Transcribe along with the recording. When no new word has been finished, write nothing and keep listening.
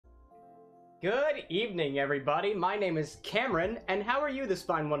Good evening, everybody. My name is Cameron, and how are you this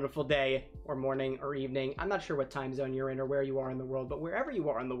fine, wonderful day, or morning, or evening? I'm not sure what time zone you're in or where you are in the world, but wherever you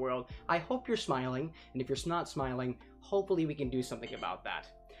are in the world, I hope you're smiling, and if you're not smiling, hopefully we can do something about that.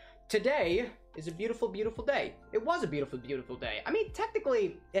 Today is a beautiful, beautiful day. It was a beautiful, beautiful day. I mean,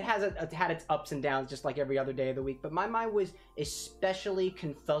 technically, it had its ups and downs just like every other day of the week, but my mind was especially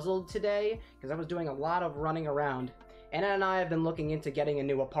confuzzled today because I was doing a lot of running around. Anna and I have been looking into getting a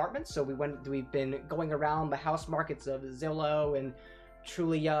new apartment, so we've been going around the house markets of Zillow and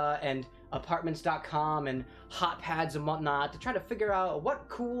Trulia and apartments.com and hotpads and whatnot to try to figure out what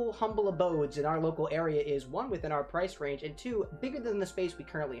cool, humble abodes in our local area is, one, within our price range, and two, bigger than the space we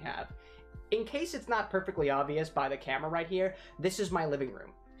currently have. In case it's not perfectly obvious by the camera right here, this is my living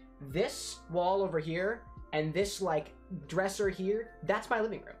room. This wall over here and this, like, dresser here, that's my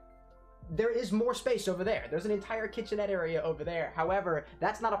living room. There is more space over there. There's an entire kitchenette area over there. However,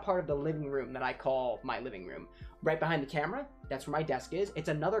 that's not a part of the living room that I call my living room. Right behind the camera, that's where my desk is. It's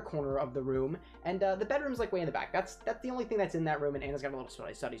another corner of the room, and the bedroom's like way in the back. That's the only thing that's in that room, and Anna's got a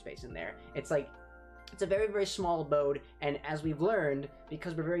little study space in there. It's like, it's a very, very small abode, and as we've learned,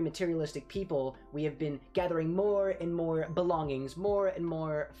 because we're very materialistic people, we have been gathering more and more belongings, more and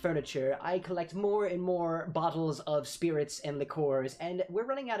more furniture. I collect more and more bottles of spirits and liqueurs, and we're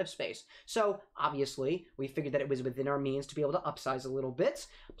running out of space. So, obviously, we figured that it was within our means to be able to upsize a little bit.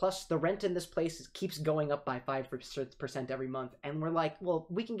 Plus, the rent in this place keeps going up by 5% every month, and we're like, well,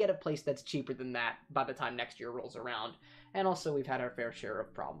 we can get a place that's cheaper than that by the time next year rolls around. And also, we've had our fair share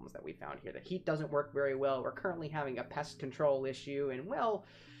of problems that we found here. The heat doesn't work very well. We're currently having a pest control issue, and, well,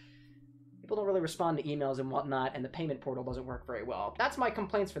 people don't really respond to emails and whatnot, and the payment portal doesn't work very well. That's my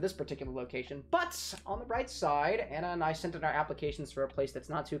complaints for this particular location. But, on the bright side, Anna and I sent in our applications for a place that's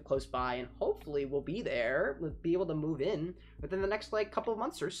not too close by, and hopefully we'll be there, we'll be able to move in within the next, like, couple of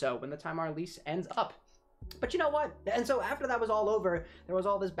months or so, when the time our lease ends up. But you know what? And so after that was all over, there was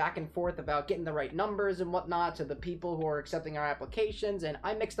all this back and forth about getting the right numbers and whatnot to the people who are accepting our applications, and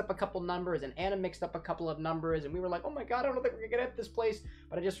I mixed up a couple numbers, and Anna mixed up a couple of numbers, and we were like, oh my god, I don't think we're gonna get at this place.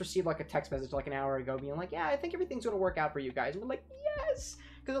 But I just received like a text message like an hour ago being like, yeah, I think everything's gonna work out for you guys. And we're like, yes,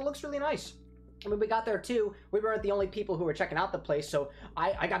 because it looks really nice. And when we got there too, we weren't the only people who were checking out the place, so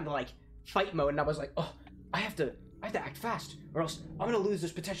I got into like fight mode, and I was like, oh, I have to act fast, or else I'm gonna lose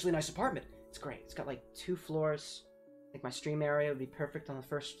this potentially nice apartment. It's great. It's got like 2 floors. I think my stream area would be perfect on the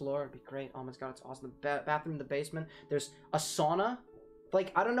first floor. It'd be great. Oh my god, it's awesome. The bathroom in the basement. There's a sauna.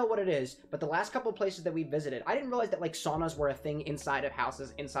 Like, I don't know what it is, but the last couple of places that we visited, I didn't realize that, like, saunas were a thing inside of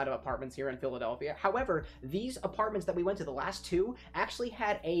houses, inside of apartments here in Philadelphia. However, these apartments that we went to, the last 2, actually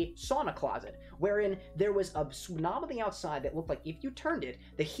had a sauna closet, wherein there was a knob on the outside that looked like if you turned it,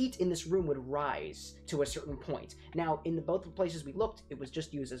 the heat in this room would rise to a certain point. Now, in both the places we looked, it was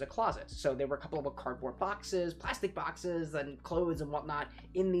just used as a closet. So there were a couple of cardboard boxes, plastic boxes, and clothes and whatnot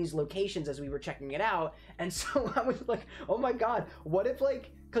in these locations as we were checking it out. And so I was like, oh my god, what if,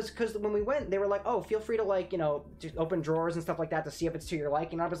 like, because when we went, they were like, oh, feel free to, like, you know, just open drawers and stuff like that to see if it's to your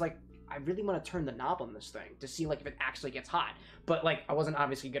liking. And I was like, I really want to turn the knob on this thing to see, like, if it actually gets hot. But, like, I wasn't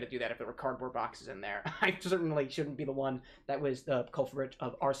obviously going to do that if there were cardboard boxes in there. I certainly shouldn't be the one that was the culprit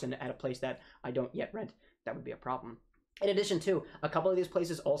of arson at a place that I don't yet rent. That would be a problem. In addition to, a couple of these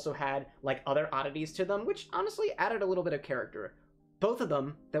places also had, like, other oddities to them, which honestly added a little bit of character. Both of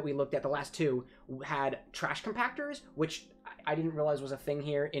them that we looked at, the last 2, had trash compactors, which I didn't realize was a thing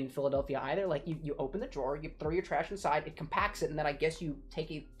here in Philadelphia either. Like, you open the drawer, you throw your trash inside, it compacts it, and then I guess you take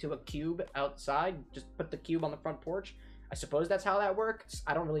it to a cube outside, just put the cube on the front porch. I suppose that's how that works.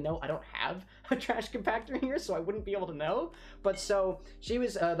 I don't really know. I don't have a trash compactor here, so I wouldn't be able to know. But so she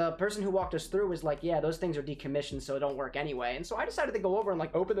was, the person who walked us through was like, yeah, those things are decommissioned, so it don't work anyway. And so I decided to go over and,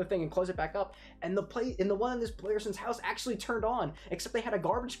 like, open the thing and close it back up. And the one in this person's house actually turned on, except they had a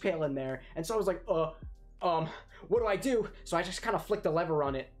garbage pail in there. And so I was like, what do I do? So I just kind of flicked the lever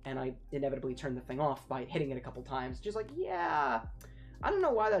on it, and I inevitably turned the thing off by hitting it a couple times. Just like, yeah, I don't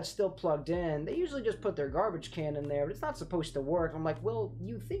know why that's still plugged in. They usually just put their garbage can in there, but it's not supposed to work. I'm like, well,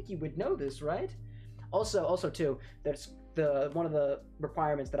 you think you would know this, right? Also too, there's one of the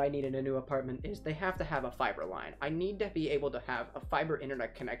requirements that I need in a new apartment is they have to have a fiber line. I need to be able to have a fiber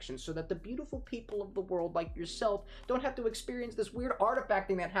internet connection so that the beautiful people of the world like yourself don't have to experience this weird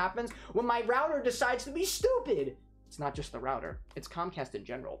artifacting that happens when my router decides to be stupid. It's not just the router, it's Comcast in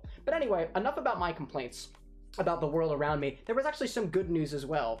general. But anyway, enough about my complaints about the world around me. There was actually some good news as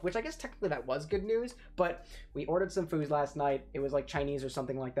well, which I guess technically that was good news, but we ordered some food last night. It was like Chinese or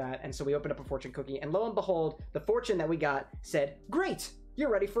something like that, and so we opened up a fortune cookie, and lo and behold, the fortune that we got said, great,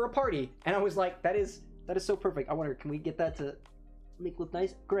 you're ready for a party. And I was like, that is so perfect. I wonder, can we get that to Make it look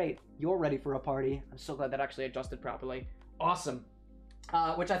nice. Great. You're ready for a party. I'm so glad that actually adjusted properly. Awesome.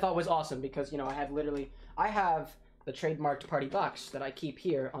 Which I thought was awesome because, you know, I have the trademarked party box that I keep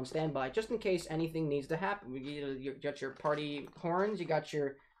here on standby just in case anything needs to happen. You got your party horns, you got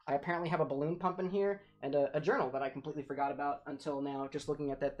your... I apparently have a balloon pump in here and a journal that I completely forgot about until now, just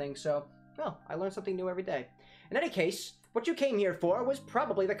looking at that thing. So, well, I learn something new every day. In any case, what you came here for was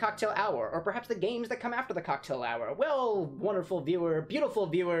probably the cocktail hour, or perhaps the games that come after the cocktail hour. Well, wonderful viewer, beautiful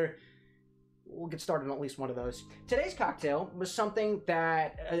viewer, we'll get started on at least one of those. Today's cocktail was something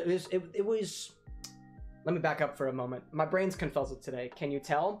that it was... Let me back up for a moment. My brain's confuzzled today. Can you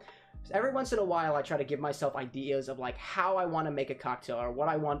tell? Every once in a while, I try to give myself ideas of like how I want to make a cocktail or what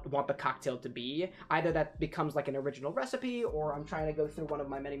I want the cocktail to be. Either that becomes like an original recipe, or I'm trying to go through one of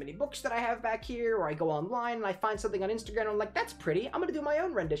my many books that I have back here, or I go online and I find something on Instagram and I'm like, that's pretty. I'm gonna do my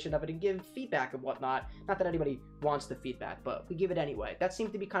own rendition of it and give feedback and whatnot. Not that anybody wants the feedback, but we give it anyway. That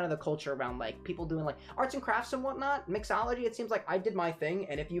seems to be kind of the culture around like people doing like arts and crafts and whatnot. Mixology, it seems like I did my thing,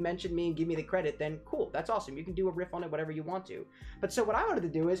 and if you mention me and give me the credit, then cool, that's awesome. You can do a riff on it, whatever you want to. But so what I wanted to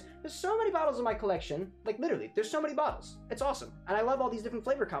do is, there's so many bottles in my collection, like literally, there's so many bottles. It's awesome. And I love all these different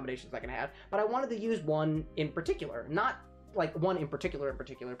flavor combinations I can have, but I wanted to use one in particular. Not like one in particular,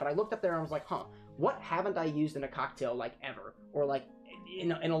 but I looked up there and I was like, huh, what haven't I used in a cocktail like ever? Or like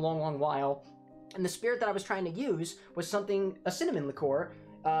in a long while? And the spirit that I was trying to use was a cinnamon liqueur.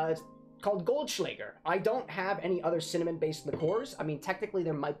 It's called Goldschläger. I don't have any other cinnamon-based liqueurs. I mean, technically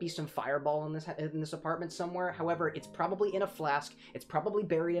there might be some Fireball in this apartment somewhere. However, it's probably in a flask, it's probably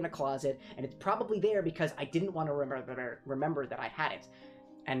buried in a closet, and it's probably there because I didn't want to remember that I had it.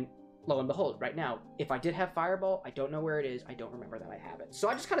 And lo and behold, right now, if I did have Fireball, I don't know where it is, I don't remember that I have it. So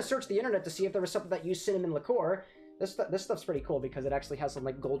I just kind of searched the internet to see if there was something that used cinnamon liqueur. This stuff's pretty cool because it actually has some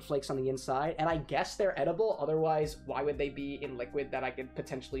like gold flakes on the inside, and I guess they're edible. Otherwise, why would they be in liquid that I could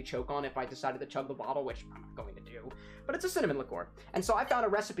potentially choke on if I decided to chug the bottle, which I'm not going to do. But it's a cinnamon liqueur. And so I found a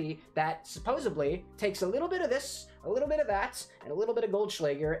recipe that supposedly takes a little bit of this, a little bit of that, and a little bit of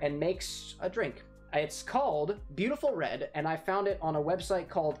Goldschläger and makes a drink. It's called Beautiful Red, and I found it on a website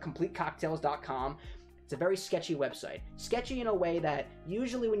called CompleteCocktails.com. It's a very sketchy website. Sketchy in a way that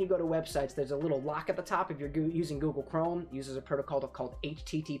usually when you go to websites, there's a little lock at the top. If you're using Google Chrome, it uses a protocol called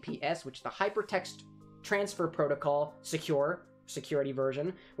HTTPS, which is the Hypertext Transfer Protocol security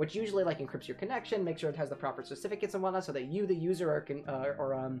version, which usually like encrypts your connection, makes sure it has the proper certificates and whatnot, so that you, the user,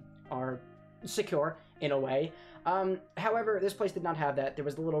 are secure in a way. However, this place did not have that. There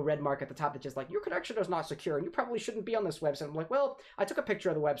was the little red mark at the top that just like, your connection is not secure and you probably shouldn't be on this website. I'm like, well, I took a picture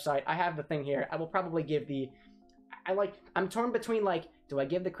of the website. I have the thing here. I will probably give I'm torn between like, do I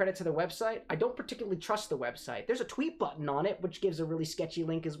give the credit to the website? I don't particularly trust the website. There's a tweet button on it, which gives a really sketchy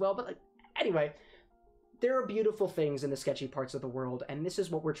link as well. But like, anyway, there are beautiful things in the sketchy parts of the world, and this is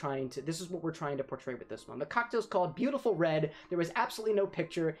what we're trying to portray with this one. The cocktail's called Beautiful Red. There was absolutely no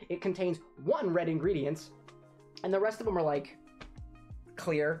picture. It contains one red ingredient, and the rest of them are like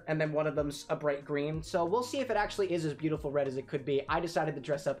clear, and then one of them's a bright green. So we'll see if it actually is as beautiful red as it could be. I decided to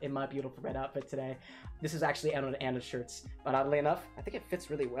dress up in my beautiful red outfit today. This is actually out on Anna's shirts, but oddly enough, I think it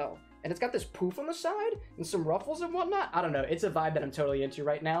fits really well. And it's got this poof on the side and some ruffles and whatnot. I don't know. It's a vibe that I'm totally into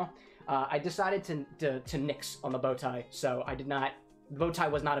right now. I decided to nix on the bow tie, so I did not. The bow tie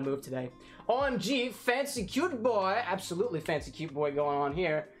was not a move today. OMG, fancy cute boy. Absolutely fancy cute boy going on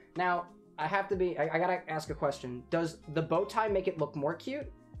here. Now, I gotta ask a question. Does the bow tie make it look more cute?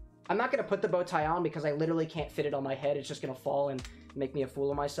 I'm not gonna put the bow tie on because I literally can't fit it on my head. It's just gonna fall and make me a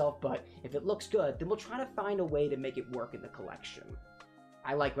fool of myself. But if it looks good, then we'll try to find a way to make it work in the collection.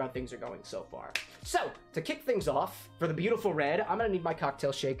 I like how things are going so far. So, to kick things off, for the Beautiful Red, I'm gonna need my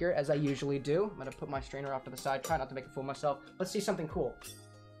cocktail shaker, as I usually do. I'm gonna put my strainer off to the side, try not to make a fool of myself. Let's see something cool.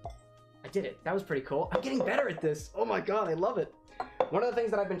 I did it. That was pretty cool. I'm getting better at this. Oh my god, I love it. One of the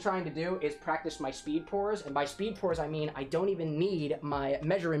things that I've been trying to do is practice my speed pours, and by speed pours I mean I don't even need my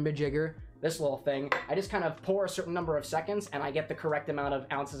measuring jigger, this little thing. I just kind of pour a certain number of seconds, and I get the correct amount of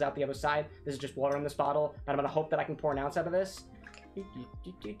ounces out the other side. This is just water in this bottle, but I'm gonna hope that I can pour an ounce out of this.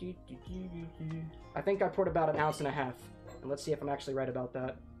 I think I poured about 1.5 ounces, and let's see if I'm actually right about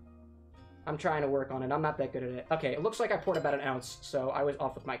that. I'm trying to work on it. I'm not that good at it. Okay, it looks like I poured about 1 ounce, so I was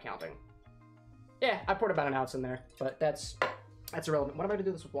off with my counting. Yeah, I poured about 1 ounce in there, but that's irrelevant. What am I gonna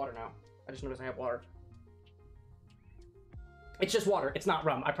do this with water now? I just noticed I have water. It's just water. It's not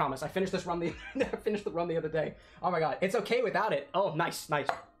rum. I promise. I finished this rum I finished the rum the other day. Oh my god, it's okay without it. Oh, nice. Oh,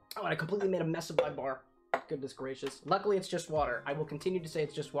 and I completely made a mess of my bar. Goodness gracious. Luckily, it's just water. I will continue to say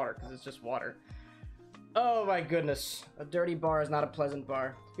it's just water, because it's just water. Oh my goodness. A dirty bar is not a pleasant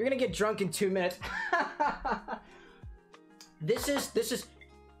bar. You're gonna get drunk in 2 minutes. This is,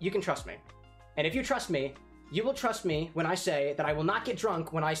 you can trust me. And if you trust me, you will trust me when I say that I will not get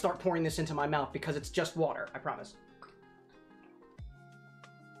drunk when I start pouring this into my mouth because it's just water, I promise.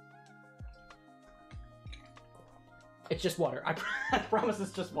 It's just water. I promise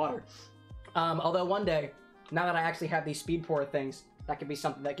it's just water. Although one day, now that I actually have these speed pour things, that could be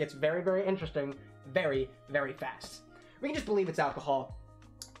something that gets very, very interesting very, very fast. We can just believe it's alcohol.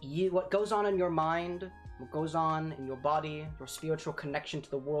 What goes on in your mind, what goes on in your body, your spiritual connection to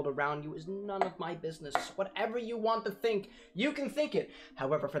the world around you is none of my business. Whatever you want to think, you can think it.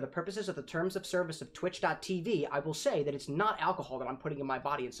 However, for the purposes of the terms of service of Twitch.tv, I will say that it's not alcohol that I'm putting in my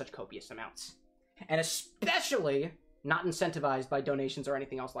body in such copious amounts. And especially not incentivized by donations or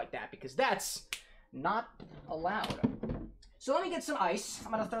anything else like that, because that's not allowed. So let me get some ice.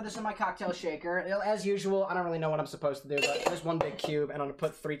 I'm gonna throw this in my cocktail shaker. As usual, I don't really know what I'm supposed to do, but there's one big cube, and I'm gonna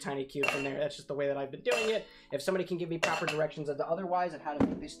put 3 tiny cubes in there. That's just the way that I've been doing it. If somebody can give me proper directions as to otherwise and how to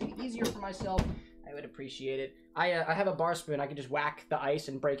make this thing easier for myself, I would appreciate it. I have a bar spoon. I can just whack the ice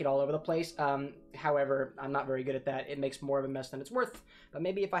and break it all over the place. However, I'm not very good at that. It makes more of a mess than it's worth. But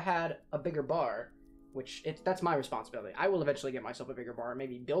maybe if I had a bigger bar, that's my responsibility. I will eventually get myself a bigger bar,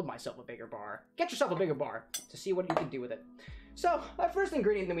 maybe build myself a bigger bar. Get yourself a bigger bar to see what you can do with it. So, our first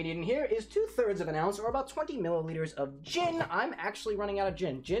ingredient that we need in here is 2/3 of an ounce, or about 20 milliliters of gin. I'm actually running out of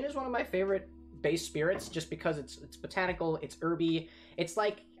gin. Gin is one of my favorite base spirits, just because it's botanical, it's herby. It's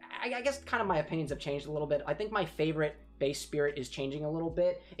like, I guess kind of my opinions have changed a little bit. I think my favorite base spirit is changing a little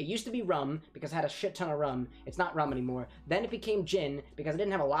bit. It used to be rum, because I had a shit ton of rum. It's not rum anymore. Then it became gin, because I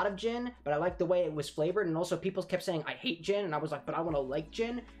didn't have a lot of gin, but I liked the way it was flavored, and also people kept saying, I hate gin, and I was like, but I want to like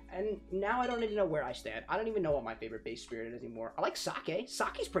gin, and now I don't even know where I stand. I don't even know what my favorite base spirit is anymore. I like sake.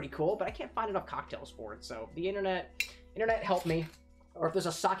 Sake's pretty cool, but I can't find enough cocktails for it, so the internet help me. Or if there's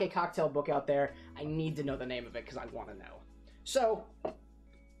a sake cocktail book out there, I need to know the name of it, because I want to know. So,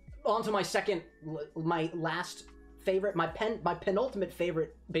 on to my last favorite, my penultimate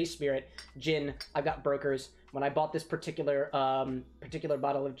favorite base spirit, gin. I've got Brokers. When I bought this particular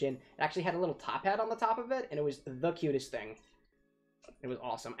bottle of gin, it actually had a little top hat on the top of it, and it was the cutest thing. It was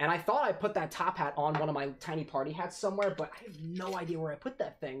awesome. And I thought I put that top hat on one of my tiny party hats somewhere, but I have no idea where I put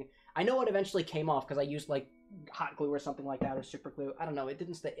that thing. I know it eventually came off because I used like hot glue or something like that, or super glue. I don't know. It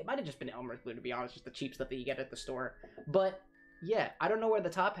didn't stay. It might have just been Elmer's glue, to be honest, just the cheap stuff that you get at the store. But yeah, I don't know where the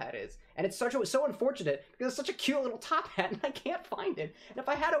top hat is. And it's so unfortunate, because it's such a cute little top hat, and I can't find it. And if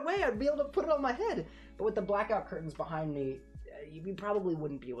I had a way, I'd be able to put it on my head. But with the blackout curtains behind me, you probably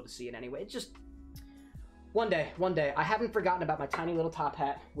wouldn't be able to see it anyway. It's just, one day, I haven't forgotten about my tiny little top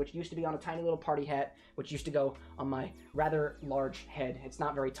hat, which used to be on a tiny little party hat, which used to go on my rather large head. It's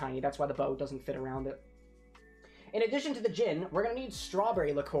not very tiny, that's why the bow doesn't fit around it. In addition to the gin, we're going to need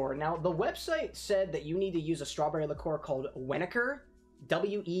strawberry liqueur. Now, the website said that you need to use a strawberry liqueur called Wenneker,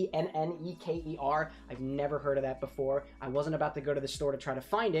 W-E-N-N-E-K-E-R. I've never heard of that before. I wasn't about to go to the store to try to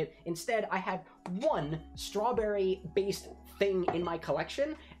find it. Instead, I had one strawberry-based thing in my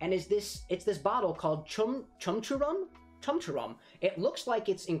collection, and it's this bottle called Churum. It looks like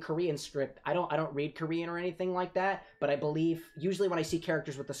it's in Korean script. I don't read Korean or anything like that, but I believe, usually when I see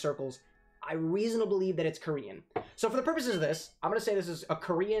characters with the circles, I reasonably believe that it's Korean. So for the purposes of this, I'm going to say this is a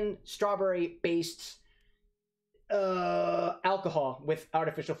Korean strawberry-based alcohol with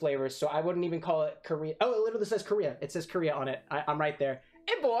artificial flavors. So I wouldn't even call it Korean. Oh, it literally says Korea. It says Korea on it. I'm right there.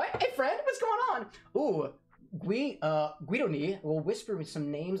 Hey boy, hey friend, what's going on? Ooh, Guidoni will whisper me some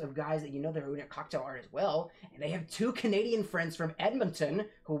names of guys that you know that are doing cocktail art as well. And they have 2 Canadian friends from Edmonton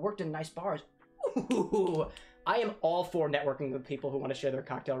who worked in nice bars. Ooh. I am all for networking with people who want to share their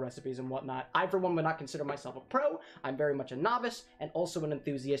cocktail recipes and whatnot. I, for one, would not consider myself a pro. I'm very much a novice and also an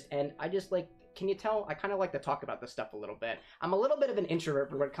enthusiast, and I just like, can you tell, I kind of like to talk about this stuff a little bit. I'm a little bit of an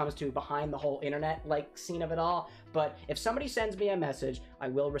introvert when it comes to behind the whole internet, like, scene of it all, but if somebody sends me a message, I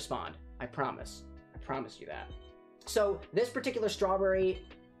will respond. I promise. I promise you that. So, this particular strawberry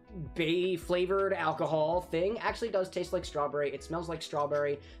flavored alcohol thing actually does taste like strawberry. It smells like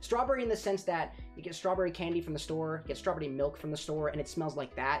strawberry. Strawberry in the sense that you get strawberry candy from the store, you get strawberry milk from the store, and it smells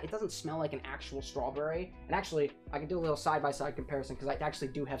like that. It doesn't smell like an actual strawberry. And actually, I can do a little side-by-side comparison because I actually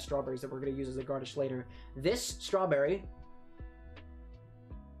do have strawberries that we're going to use as a garnish later. This strawberry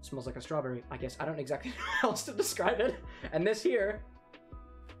smells like a strawberry, I guess. I don't exactly know how else to describe it. And this here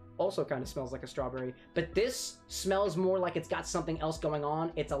also kind of smells like a strawberry, but this smells more like it's got something else going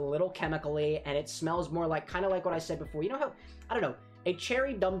on. It's a little chemically, and it smells more like, kind of like what I said before. You know how, I don't know, A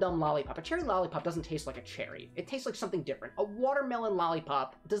cherry dum-dum lollipop. A cherry lollipop doesn't taste like a cherry. It tastes like something different. A watermelon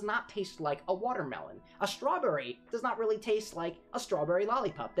lollipop does not taste like a watermelon. A strawberry does not really taste like a strawberry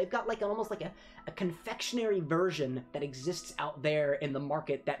lollipop. They've got like almost like a confectionery version that exists out there in the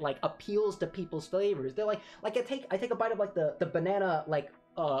market that like appeals to people's flavors. They're like I take a bite of like the banana, like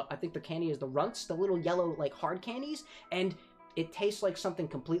I think the candy is the Runts, the little yellow like hard candies, and it tastes like something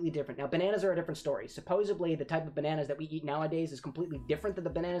completely different. Now, bananas are a different story. Supposedly, the type of bananas that we eat nowadays is completely different than the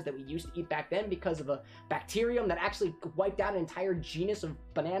bananas that we used to eat back then because of a bacterium that actually wiped out an entire genus of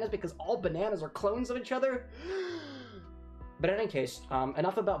bananas because all bananas are clones of each other. But in any case,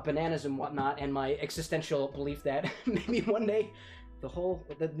 enough about bananas and whatnot and my existential belief that maybe one day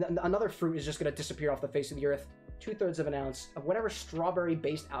another fruit is just going to disappear off the face of the earth. 2/3 of an ounce of whatever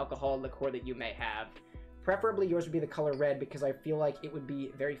strawberry-based alcohol liqueur that you may have. Preferably yours would be the color red because I feel like it would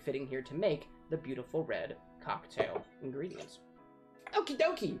be very fitting here to make the beautiful red cocktail ingredients. Okie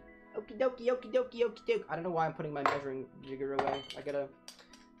dokie! Okie dokie, okie dokie, okie dokie. I don't know why I'm putting my measuring jigger away.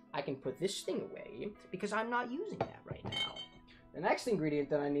 I can put this thing away because I'm not using that right now. The next ingredient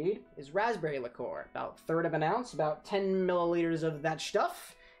that I need is raspberry liqueur. About 1/3 of an ounce, about 10 milliliters of that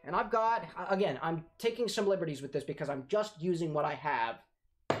stuff. And I've got, again, I'm taking some liberties with this because I'm just using what I have.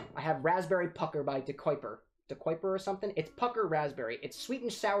 I have Raspberry Pucker by DeKuyper. DeKuyper or something? It's Pucker Raspberry. It's sweet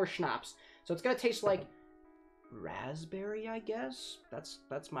and sour schnapps. So it's going to taste like raspberry, I guess?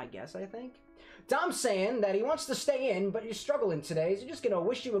 That's my guess, I think. Dom's saying that he wants to stay in, but you're struggling today. So just going to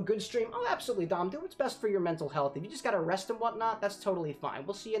wish you a good stream. Oh, absolutely, Dom. Do what's best for your mental health. If you just got to rest and whatnot, that's totally fine.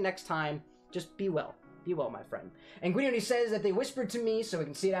 We'll see you next time. Just be well. Be well, my friend. And Guido says that they whispered to me so we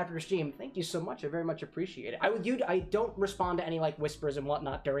can see it after the stream. Thank you so much. I very much appreciate it. I don't respond to any like whispers and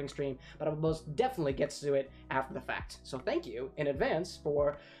whatnot during stream, but I will most definitely get to it after the fact. So thank you in advance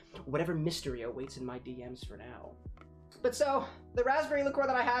for whatever mystery awaits in my DMs for now. But so, the raspberry liqueur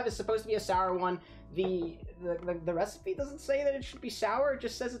that I have is supposed to be a sour one. The recipe doesn't say that it should be sour, it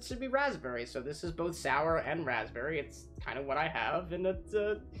just says it should be raspberry. So this is both sour and raspberry. It's kind of what I have, and it's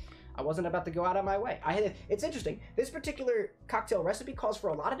I wasn't about to go out of my way. It's interesting. This particular cocktail recipe calls for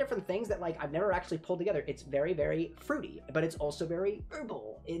a lot of different things that like I've never actually pulled together. It's very, very fruity, but it's also very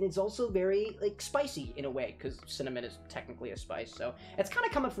herbal, and it's also very like spicy in a way because cinnamon is technically a spice. So it's kind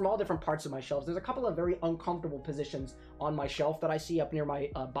of coming from all different parts of my shelves. There's a couple of very uncomfortable positions on my shelf that I see up near my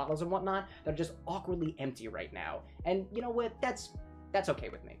bottles and whatnot that are just awkwardly empty right now. And you know what? That's okay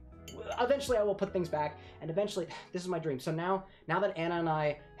with me. Eventually I will put things back, and eventually, this is my dream. So now that Anna and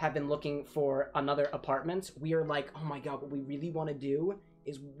I have been looking for another apartment, we are like, oh my god, what we really want to do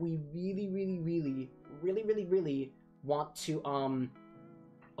is we really want to, oh,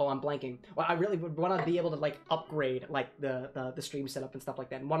 I'm blanking. Well, I really would want to be able to like upgrade like the stream setup and stuff like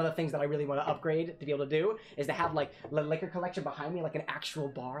that. And one of the things that I really want to upgrade to be able to do is to have like the liquor collection behind me, like an actual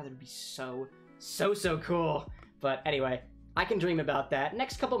bar. That would be so cool. But anyway, I can dream about that.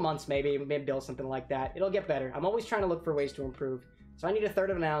 Next couple months, maybe build something like that. It'll get better. I'm always trying to look for ways to improve. So I need 1/3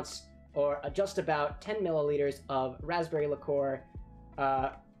 of an ounce, or just about 10 milliliters of raspberry liqueur.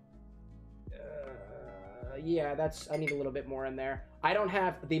 Yeah, I need a little bit more in there. I don't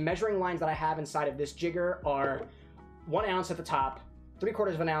have, the measuring lines that I have inside of this jigger are 1 ounce at the top,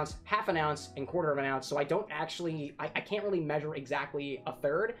 3/4 of an ounce, 1/2 ounce, and 1/4 of an ounce. So I don't actually, I can't really measure exactly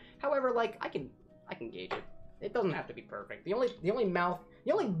 1/3. However, like I can gauge it. It doesn't have to be perfect. The only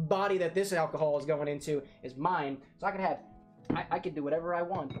body that this alcohol is going into is mine. So I could do whatever I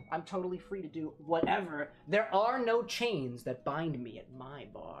want. I'm totally free to do whatever. There are no chains that bind me at my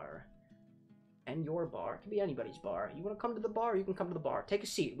bar. And your bar. It can be anybody's bar. You want to come to the bar, you can come to the bar. Take a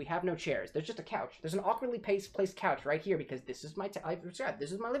seat. We have no chairs. There's just a couch. There's an awkwardly placed couch right here because this is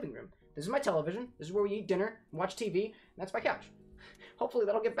this is my living room. This is my television. This is where we eat dinner and watch TV. And that's my couch. Hopefully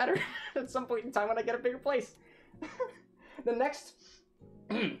that'll get better at some point in time when I get a bigger place. The next,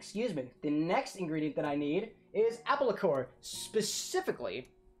 excuse me, the next ingredient that I need is apple liqueur.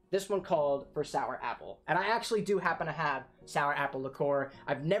 Specifically, this one called for sour apple. And I actually do happen to have sour apple liqueur.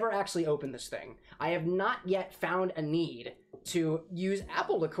 I've never actually opened this thing. I have not yet found a need to use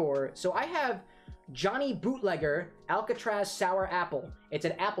apple liqueur. So I have Johny Bootlegger Alcatraz Sour Apple. It's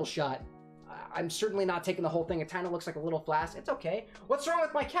an apple shot. I'm certainly not taking the whole thing. It kind of looks like a little flask. It's okay. What's wrong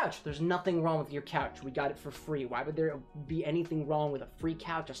with my couch? There's nothing wrong with your couch. We got it for free. Why would there be anything wrong with a free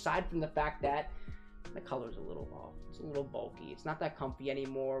couch aside from the fact that the color's a little off. It's a little bulky. It's not that comfy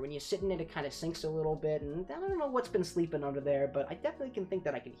anymore. When you sit in it, it kind of sinks a little bit, and I don't know what's been sleeping under there, but I definitely can think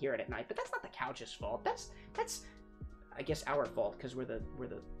that I can hear it at night. But that's not the couch's fault. That's I guess our fault because we're the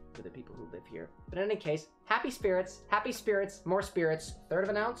people who live here. But in any case, happy spirits, more spirits. 1/3 of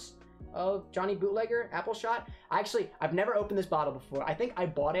an ounce. of Johny Bootlegger Apple Shot. I've never opened this bottle before. I think I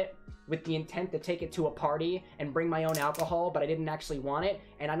bought it with the intent to take it to a party and bring my own alcohol, but I didn't actually want it,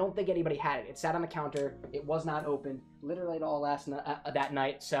 and I don't think anybody had it. It sat on the counter. It was not opened. Literally it all last that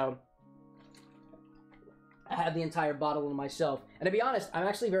night, so I had the entire bottle to myself. And to be honest, I'm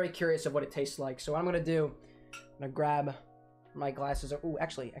actually very curious of what it tastes like. So what I'm gonna do, I'm gonna grab my glasses. Ooh,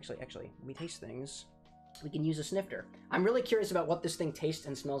 actually, when we taste things, we can use a snifter. I'm really curious about what this thing tastes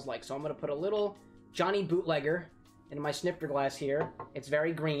and smells like. So I'm gonna put a little Johny Bootlegger in my snifter glass here. It's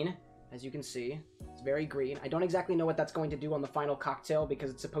very green, as you can see. It's very green. I don't exactly know what that's going to do on the final cocktail because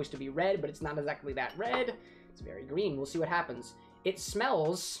it's supposed to be red, but it's not exactly that red. It's very green. We'll see what happens. It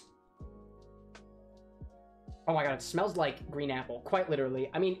smells... Oh my god, it smells like green apple, quite literally.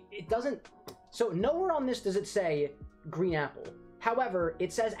 I mean, it doesn't... So nowhere on this does it say green apple. However,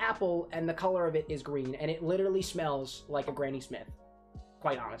 it says apple and the color of it is green, and it literally smells like a Granny Smith,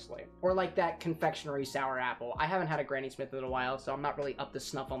 quite honestly. Or like that confectionery sour apple. I haven't had a Granny Smith in a while, so I'm not really up to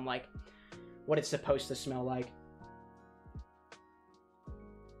snuff on like what it's supposed to smell like.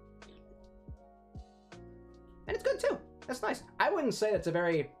 And it's good too. That's nice. I wouldn't say it's a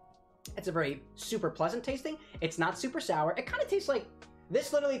very super pleasant tasting. It's not super sour. It kind of tastes like,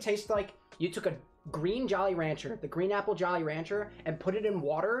 this literally tastes like you took a green Jolly Rancher, the green apple Jolly Rancher, and put it in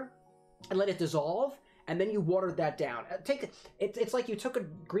water and let it dissolve, and then you watered that down. It's like you took a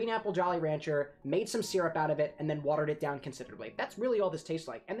green apple Jolly Rancher, made some syrup out of it, and then watered it down considerably. That's really all this tastes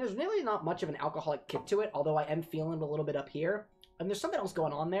like. And there's really not much of an alcoholic kick to it, although I am feeling it a little bit up here. And there's something else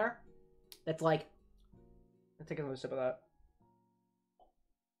going on there that's like, let's take another sip of that.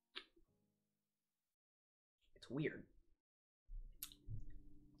 It's weird.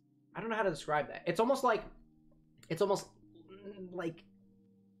 I don't know how to describe that. It's almost like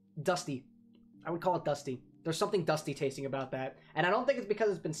dusty. I would call it dusty. There's something dusty tasting about that. And I don't think it's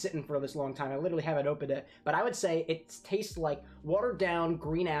because it's been sitting for this long time. I literally haven't opened it. But I would say it tastes like watered down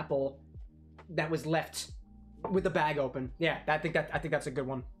green apple that was left with the bag open. Yeah, I think that's a good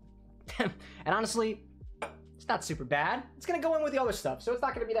one. And honestly, it's not super bad. It's gonna go in with the other stuff, so it's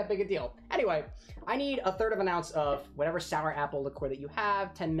not gonna be that big a deal. Anyway, I need 1/3 of an ounce of whatever sour apple liqueur that you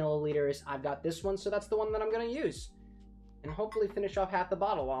have, 10 milliliters. I've got this one, so that's the one that I'm gonna use. And hopefully finish off half the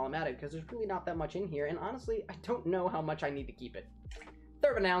bottle while I'm at it, because there's really not that much in here, and honestly, I don't know how much I need to keep it.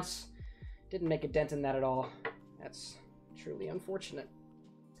 1/3 of an ounce. Didn't make a dent in that at all. That's truly unfortunate.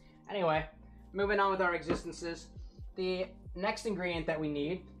 Anyway, moving on with our existences. The next ingredient that we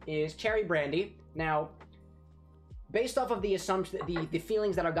need is cherry brandy. Now, based off of the assumption, the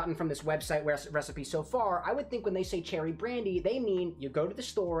feelings that I've gotten from this website recipe so far, I would think when they say cherry brandy, they mean you go to the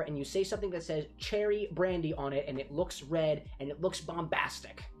store and you say something that says cherry brandy on it, and it looks red and it looks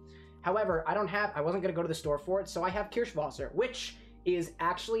bombastic. However, I wasn't gonna go to the store for it, so I have Kirschwasser, which is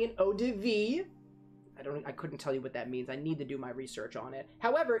actually an eau de vie. I couldn't tell you what that means. I need to do my research on it.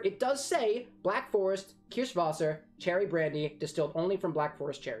 However, it does say Black Forest, Kirschwasser, cherry brandy, distilled only from Black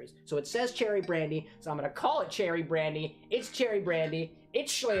Forest cherries. So it says cherry brandy, so I'm gonna call it cherry brandy. It's cherry brandy,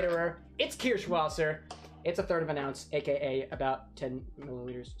 it's Shladerer, it's Kirschwasser. It's 1/3 of an ounce, aka about 10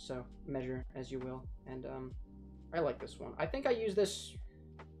 milliliters. So measure as you will. And I like this one. I think I used this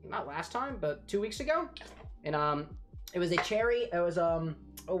not last time, but 2 weeks ago. And it was a cherry, it was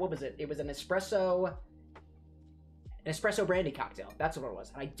what was it? It was an espresso brandy cocktail. That's what it was.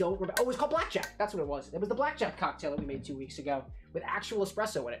 And I don't remember. Oh, it was called Blackjack. That's what it was. It was the Blackjack cocktail that we made 2 weeks ago with actual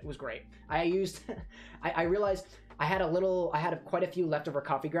espresso in it. It was great. I realized I had quite a few leftover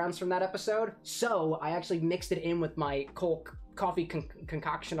coffee grounds from that episode. So I actually mixed it in with my coffee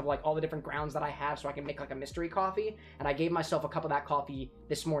concoction of like all the different grounds that I have, so I can make like a mystery coffee. And I gave myself a cup of that coffee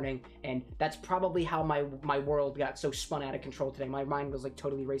this morning, and that's probably how my world got so spun out of control today. My mind was like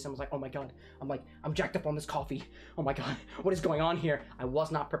totally racing. I was like, oh my god, I'm jacked up on this coffee. Oh my god, what is going on here? I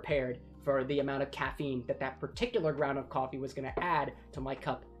was not prepared for the amount of caffeine that particular ground of coffee was going to add to my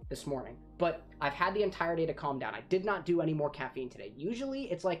cup this morning. But I've had the entire day to calm down. I did not do any more caffeine today.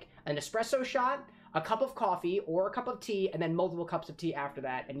 Usually it's like an espresso shot, a cup of coffee, or a cup of tea, and then multiple cups of tea after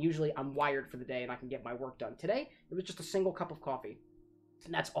that, and usually I'm wired for the day and I can get my work done. Today, it was just a single cup of coffee,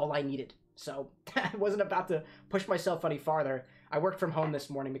 and that's all I needed. So I wasn't about to push myself any farther. I worked from home this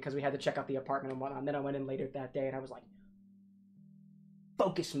morning because we had to check out the apartment and whatnot, and then I went in later that day, and I was like,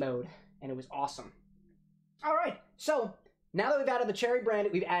 focus mode, and it was awesome. All right, so now that we've added the cherry brandy,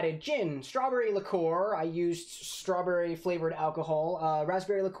 we've added gin, strawberry liqueur. I used strawberry flavored alcohol,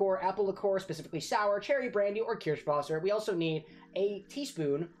 raspberry liqueur, apple liqueur, specifically sour, cherry brandy, or Kirschwasser. We also need a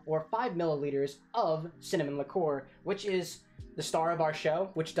teaspoon or 5 milliliters of cinnamon liqueur, which is the star of our show,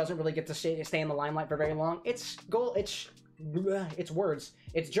 which doesn't really get to stay in the limelight for very long. It's it's words.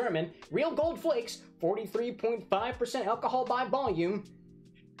 It's German. Real gold flakes, 43.5% alcohol by volume.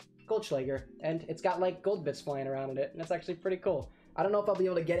 Goldschläger. And it's got like gold bits flying around in it. And it's actually pretty cool. I don't know if I'll be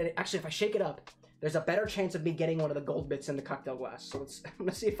able to get it. Actually, if I shake it up, there's a better chance of me getting one of the gold bits in the cocktail glass. So I'm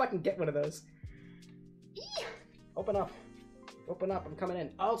gonna see if I can get one of those. Eee! Open up. Open up. I'm coming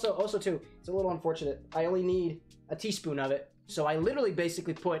in. Also too, it's a little unfortunate. I only need a teaspoon of it. So I literally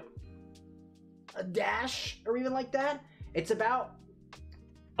basically put a dash or even like that. It's about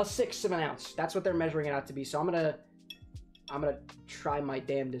a 1/6 of an ounce. That's what they're measuring it out to be. So I'm gonna try my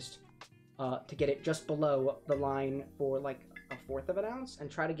damnedest to get it just below the line for like a 1/4 of an ounce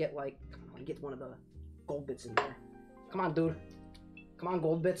and try to get like, come on, get one of the gold bits in there. Come on, dude. Come on,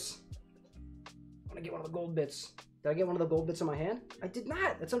 gold bits. I want to get one of the gold bits. Did I get one of the gold bits in my hand? I did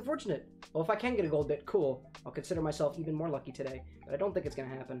not. That's unfortunate. Well, if I can get a gold bit, cool. I'll consider myself even more lucky today. But I don't think it's gonna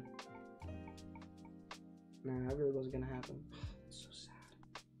happen. Nah, it really wasn't gonna happen. It's so sad.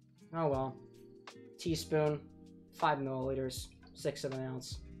 Oh well. Teaspoon, 5 milliliters, 1/6 of an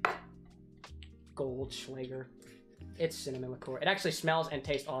ounce. Goldschläger. It's cinnamon liqueur. It actually smells and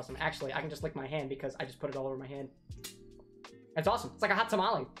tastes awesome. Actually, I can just lick my hand because I just put it all over my hand. It's awesome. It's like a hot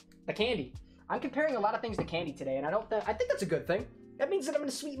tamale. The candy. I'm comparing a lot of things to candy today, and I think that's a good thing. That means that I'm in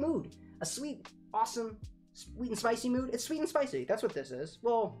a sweet mood. A sweet, awesome, sweet and spicy mood. It's sweet and spicy. That's what this is.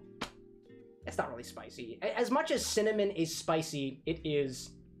 Well, it's not really spicy. As much as cinnamon is spicy, it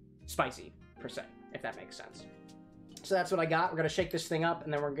is spicy, per se, if that makes sense. So that's what I got. We're going to shake this thing up,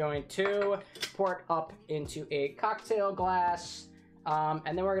 and then we're going to pour it up into a cocktail glass,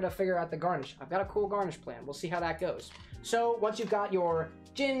 and then we're going to figure out the garnish. I've got a cool garnish plan. We'll see how that goes. So once you've got your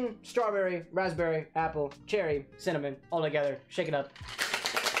gin, strawberry, raspberry, apple, cherry, cinnamon, all together, shake it up.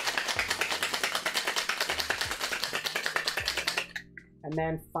 And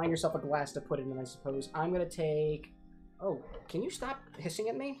then find yourself a glass to put it in, I suppose. I'm going to take... Oh, can you stop hissing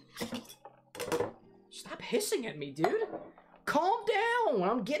at me? Stop hissing at me, dude. Calm down.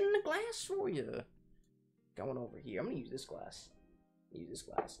 I'm getting a glass for you. Going over here. I'm going to use this glass.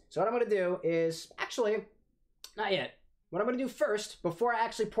 So what I'm going to do is... Actually, not yet. What I'm going to do first, before I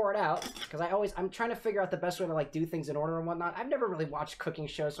actually pour it out, because I'm trying to figure out the best way to like do things in order and whatnot. I've never really watched cooking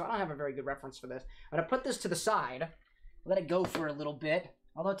shows, so I don't have a very good reference for this. I'm going to put this to the side, let it go for a little bit.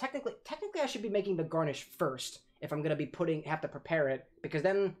 Although technically I should be making the garnish first if I'm going to be have to prepare it, because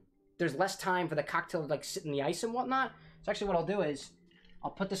then there's less time for the cocktail to like sit in the ice and whatnot. So actually what I'll do is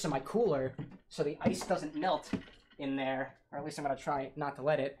I'll put this in my cooler so the ice doesn't melt in there, or at least I'm going to try not to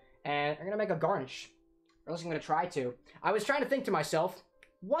let it. And I'm going to make a garnish. Or at least I'm going to try to. I was trying to think to myself,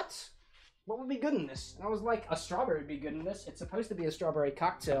 what would be good in this? And I was like, a strawberry would be good in this. It's supposed to be a strawberry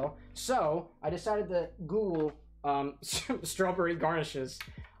cocktail. So I decided to Google strawberry garnishes.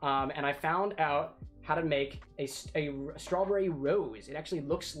 And I found out how to make a strawberry rose. It actually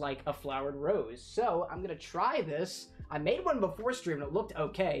looks like a flowered rose. So I'm going to try this. I made one before stream and it looked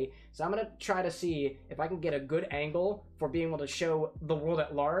okay. So I'm going to try to see if I can get a good angle for being able to show the world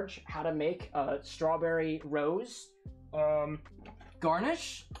at large how to make a strawberry rose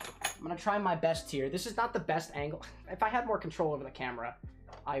garnish. I'm going to try my best here. This is not the best angle. If I had more control over the camera,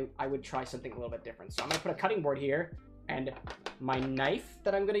 I would try something a little bit different. So I'm going to put a cutting board here and my knife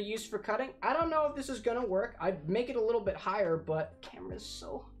that I'm going to use for cutting. I don't know if this is going to work. I'd make it a little bit higher, but camera's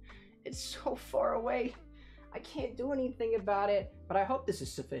it's so far away. I can't do anything about it, but I hope this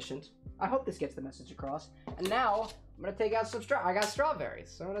is sufficient. I hope this gets the message across. And now I'm gonna take out some I got strawberries,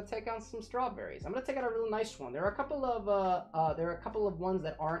 so I'm gonna take out some strawberries. I'm gonna take out a real nice one. There are a couple of ones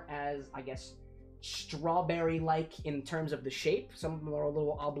that aren't as, I guess, strawberry-like in terms of the shape. Some of them are a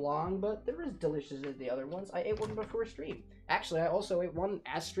little oblong, but they're as delicious as the other ones. I ate one before stream. Actually, I also ate one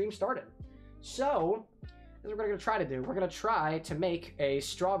as stream started. So this is what we're going to try to do. We're going to try to make a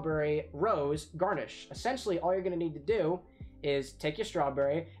strawberry rose garnish. Essentially, all you're going to need to do is take your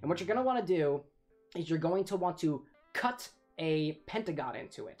strawberry, and what you're going to want to do is you're going to want to cut a pentagon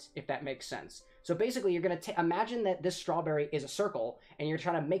into it, if that makes sense. So basically, you're going to imagine that this strawberry is a circle, and you're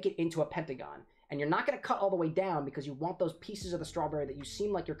trying to make it into a pentagon. And you're not going to cut all the way down because you want those pieces of the strawberry that you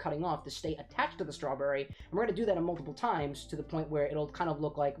seem like you're cutting off to stay attached to the strawberry. And we're going to do that multiple times to the point where it'll kind of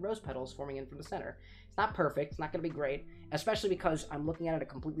look like rose petals forming in from the center. It's not perfect. It's not going to be great, especially because I'm looking at it at a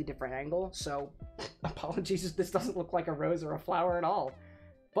completely different angle. So apologies if this doesn't look like a rose or a flower at all.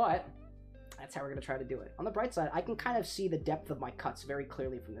 But that's how we're going to try to do it. On the bright side, I can kind of see the depth of my cuts very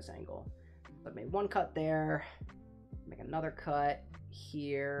clearly from this angle. I've made one cut there. Make another cut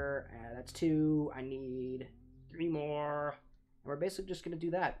here. That's 2. I need 3 more. And we're basically just going to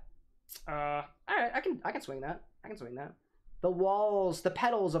do that. All right, I can swing that. I can swing that. The walls, the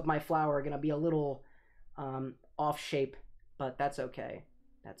petals of my flower are going to be a little off shape but that's okay.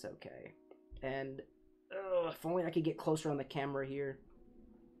 That's okay. And if only I could get closer on the camera here.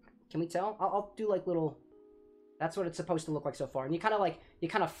 Can we tell? I'll do like little... That's what it's supposed to look like so far. And you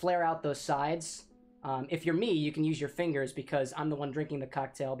kind of flare out those sides. If you're me, you can use your fingers because I'm the one drinking the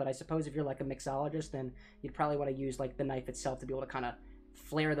cocktail. But I suppose if you're like a mixologist, then you'd probably want to use like the knife itself to be able to kind of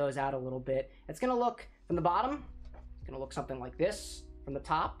flare those out a little bit. It's going to look, from the bottom, it's going to look something like this. From the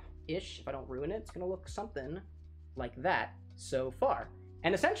top-ish, if I don't ruin it, it's going to look something like that so far.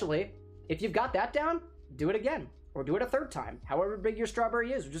 And essentially, if you've got that down, do it again. Or do it a third time. However big your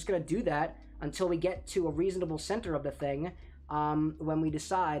strawberry is, we're just going to do that until we get to a reasonable center of the thing when we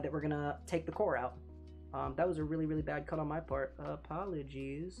decide that we're going to take the core out. That was a really, really bad cut on my part.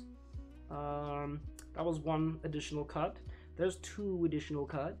 Apologies. That was one additional cut. There's 2 additional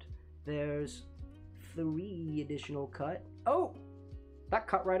cut. There's 3 additional cut. Oh! That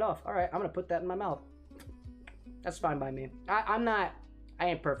cut right off. Alright, I'm going to put that in my mouth. That's fine by me. I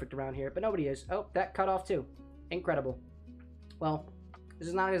ain't perfect around here, but nobody is. Oh, that cut off too. Incredible. Well, this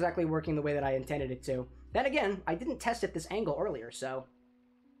is not exactly working the way that I intended it to. Then again, I didn't test at this angle earlier, so...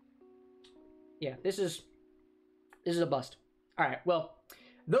 Yeah, this is a bust. Alright, well,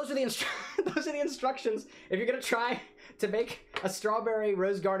 those are the instructions. If you're gonna try to make a strawberry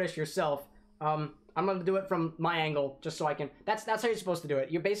rose garnish yourself, I'm gonna do it from my angle, just so I can... That's how you're supposed to do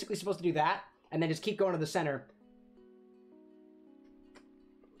it. You're basically supposed to do that, and then just keep going to the center.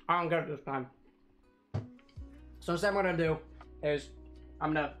 I don't get it this time. So instead what I'm gonna do is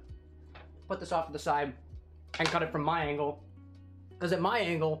I'm gonna put this off to the side and cut it from my angle. Because at my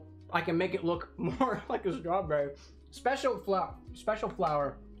angle, I can make it look more like a strawberry. Special flour,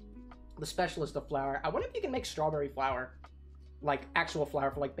 the specialist of flour. I wonder if you can make strawberry flour, like actual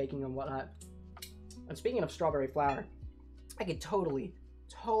flour for like baking and whatnot. And speaking of strawberry flour, I could totally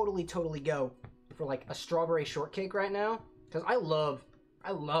go for like a strawberry shortcake right now. Because I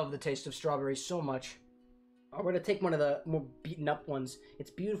love the taste of strawberries so much. We're going to take one of the more beaten up ones.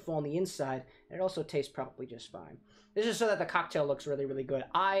 It's beautiful on the inside, and it also tastes probably just fine. This is so that the cocktail looks really, really good.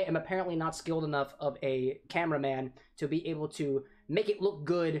 I am apparently not skilled enough of a cameraman to be able to make it look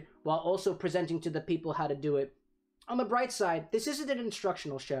good while also presenting to the people how to do it. On the bright side, this isn't an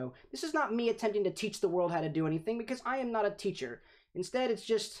instructional show. This is not me attempting to teach the world how to do anything, because I am not a teacher. Instead, it's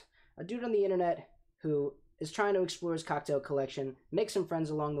just a dude on the internet who is trying to explore his cocktail collection, make some friends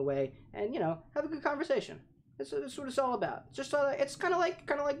along the way, and, you know, have a good conversation. That's what it's all about. It's just it's kind of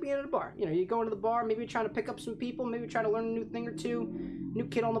like being at a bar. You know, you go into the bar, maybe you're trying to pick up some people, maybe you're trying to learn a new thing or two, new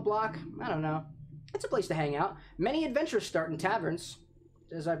kid on the block. I don't know. It's a place to hang out. Many adventures start in taverns,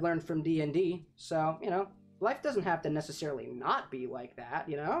 as I've learned from D&D. So, you know, life doesn't have to necessarily not be like that,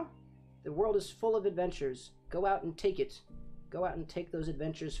 you know? The world is full of adventures. Go out and take it. Go out and take those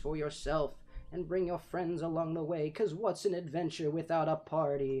adventures for yourself and bring your friends along the way, 'cause what's an adventure without a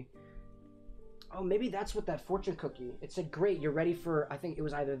party? Oh, maybe that's what that fortune cookie... It said, great, you're ready for... I think it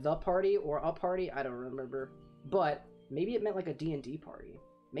was either the party or a party. I don't remember. But maybe it meant like a D&D party.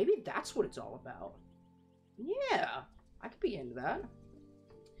 Maybe that's what it's all about. Yeah, I could be into that.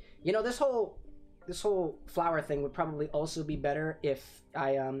 You know, this whole flour thing would probably also be better if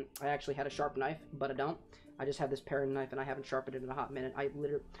I actually had a sharp knife, but I don't. I just have this paring knife and I haven't sharpened it in a hot minute.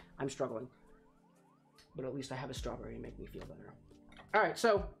 I'm struggling. But at least I have a strawberry to make me feel better. Alright,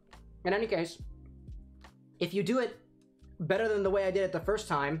 so, in any case... If you do it better than the way I did it the first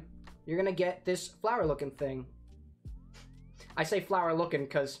time, you're gonna get this flower-looking thing. I say flower-looking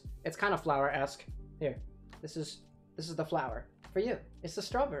because it's kind of flower-esque. Here, this is the flower for you. It's the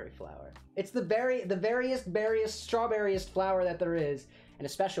strawberry flower. It's the berriest, strawberryest flower that there is, and a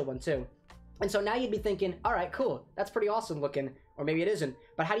special one too. And so now you'd be thinking, all right, cool, that's pretty awesome looking, or maybe it isn't.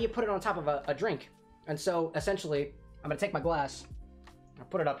 But how do you put it on top of a drink? And so essentially, I'm gonna take my glass, I'll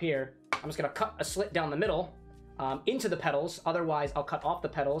put it up here. I'm just gonna cut a slit down the middle into the petals. Otherwise, I'll cut off the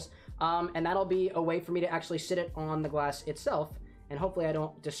petals. And that'll be a way for me to actually sit it on the glass itself. And hopefully I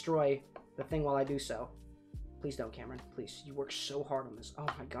don't destroy the thing while I do so. Please don't, Cameron. Please. You work so hard on this. Oh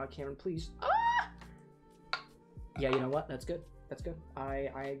my god, Cameron, please. Ah! Yeah, you know what? That's good. That's good.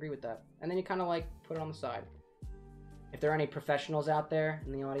 I agree with that. And then you kind of like put it on the side. If there are any professionals out there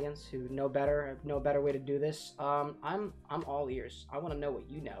in the audience who know better, have no better way to do this, I'm all ears. I want to know what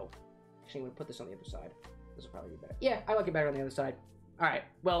you know. Actually, I'm going to put this on the other side. This will probably be better. Yeah, I like it better on the other side. Alright,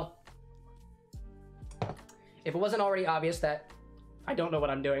 well, if it wasn't already obvious that I don't know what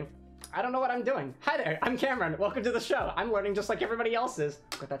I'm doing, I don't know what I'm doing. Hi there, I'm Cameron. Welcome to the show. I'm learning just like everybody else is,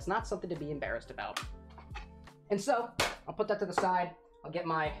 but that's not something to be embarrassed about. And so, I'll put that to the side. I'll get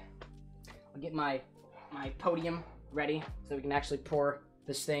my podium ready so we can actually pour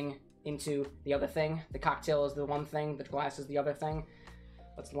this thing into the other thing. The cocktail is the one thing, the glass is the other thing.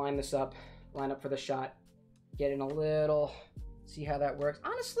 Let's line this up, line up for the shot. Get in a little, see how that works.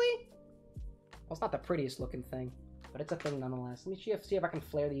 Honestly, well, it's not the prettiest looking thing, but it's a thing nonetheless. Let me see if I can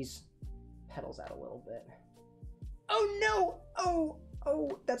flare these petals out a little bit. Oh no!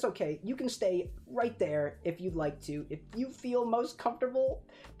 Oh, that's okay. You can stay right there if you'd like to. If you feel most comfortable,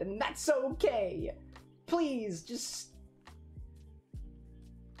 then that's okay. Please, just...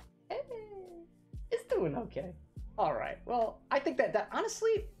 It's doing okay. Alright, well, I think that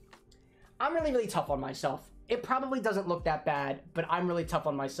honestly, I'm really tough on myself. It probably doesn't look that bad, but I'm really tough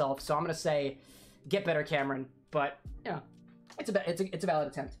on myself, so I'm gonna say, get better, Cameron. But, you know, it's a valid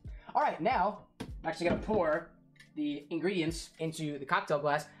attempt. Alright, now, I'm actually gonna pour the ingredients into the cocktail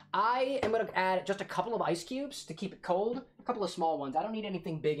glass. I am gonna add just a couple of ice cubes to keep it cold. A couple of small ones. I don't need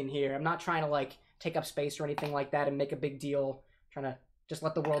anything big in here. I'm not trying to, like, take up space or anything like that and make a big deal. I'm trying to just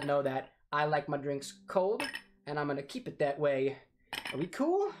let the world know that I like my drinks cold, and I'm gonna keep it that way. Are we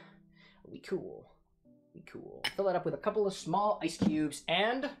cool? Are we cool? We cool. Fill it up with a couple of small ice cubes,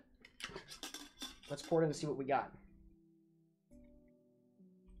 and let's pour it in and see what we got.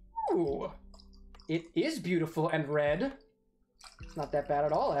 Ooh, it is beautiful and red. It's not that bad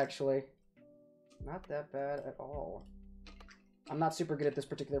at all, actually. Not that bad at all. I'm not super good at this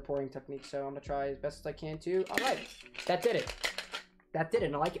particular pouring technique, so I'm gonna try as best as I can to. All right, that did it. That did it,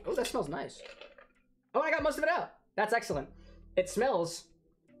 and I like it. Oh, that smells nice. Oh, I got most of it out. That's excellent. It smells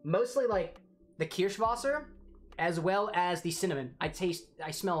mostly like the Kirschwasser, as well as the cinnamon. I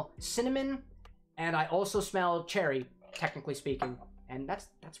smell cinnamon, and I also smell cherry, technically speaking. And that's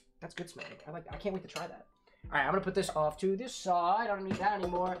good smelling. I can't wait to try that. All right, I'm gonna put this off to this side. I don't need that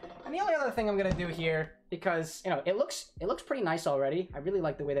anymore. And the only other thing I'm gonna do here, because, you know, it looks pretty nice already. I really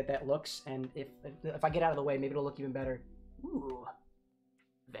like the way that looks, and if I get out of the way, maybe it'll look even better. Ooh.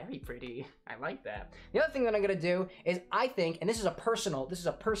 Very pretty. I like that. The other thing that I'm gonna do is, I think, and this is a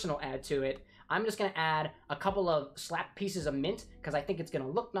personal add to it, I'm just gonna add a couple of slap pieces of mint, because I think it's gonna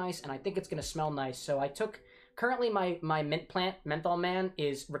look nice and I think it's gonna smell nice. So I took, currently my mint plant, Menthol Man,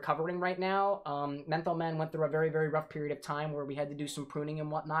 is recovering right now. Menthol Man went through a very rough period of time where we had to do some pruning and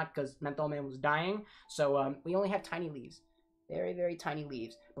whatnot because Menthol Man was dying. So we only have tiny leaves, very tiny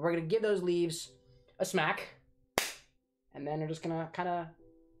leaves. But we're gonna give those leaves a smack, and then we're just gonna kind of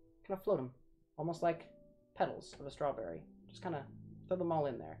float them, almost like petals of a strawberry. Just kind of throw them all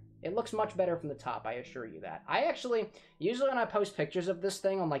in there. It looks much better from the top, I assure you that. I actually, usually when I post pictures of this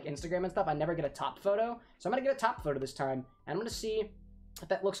thing on like Instagram and stuff, I never get a top photo. So I'm gonna get a top photo this time, and I'm gonna see if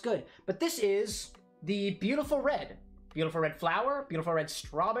that looks good. But this is the beautiful red. Beautiful red flower, beautiful red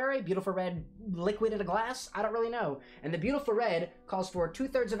strawberry, beautiful red liquid in a glass. I don't really know. And the beautiful red calls for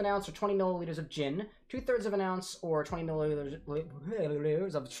 2/3 of an ounce or 20 milliliters of gin, 2/3 of an ounce or 20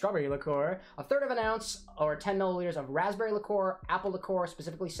 milliliters of strawberry liqueur, 1/3 of an ounce or 10 milliliters of raspberry liqueur, apple liqueur,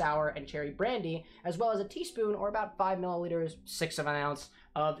 specifically sour, and cherry brandy, as well as a teaspoon or about 5 milliliters, 1/6 of an ounce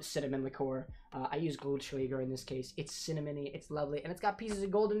of cinnamon liqueur. I use Goldschläger in this case. It's cinnamony, it's lovely, and it's got pieces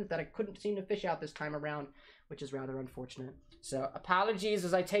of gold in it that I couldn't seem to fish out this time around, which is rather unfortunate. So apologies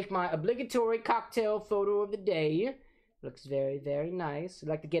as I take my obligatory cocktail photo of the day. Looks very nice. I'd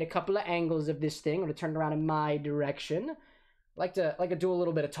like to get a couple of angles of this thing. I'm gonna turn it around in my direction. Like to do a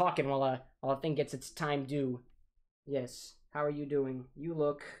little bit of talking while a thing gets its time due. Yes. How are you doing? You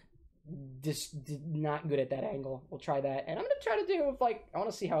look just not good at that angle. We'll try that. And I'm gonna try to do, like, I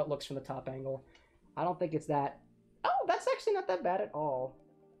want to see how it looks from the top angle. I don't think it's that. Oh, that's actually not that bad at all.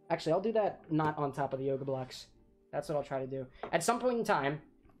 Actually, I'll do that not on top of the yoga blocks. That's what I'll try to do. At some point in time,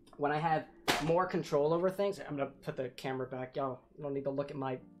 when I have more control over things, I'm gonna put the camera back. Y'all don't need to look at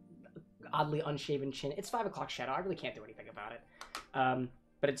my oddly unshaven chin. It's 5 o'clock shadow. I really can't do anything about it.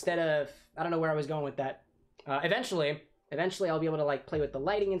 But instead of, I don't know where I was going with that. Eventually I'll be able to like play with the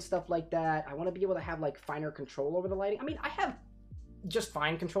lighting and stuff like that. I want to be able to have like finer control over the lighting. I mean, I have just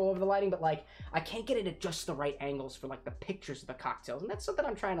fine control over the lighting, but like I can't get it at just the right angles for like the pictures of the cocktails, and that's something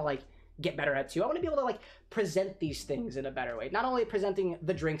I'm trying to like get better at too. I want to be able to like present these things in a better way. Not only presenting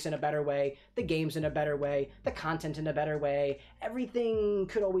the drinks in a better way, the games in a better way, the content in a better way. Everything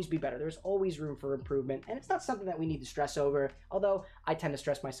could always be better. There's always room for improvement, and it's not something that we need to stress over, although I tend to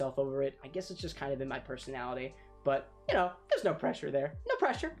stress myself over it. I guess it's just kind of in my personality. But, you know, there's no pressure there. No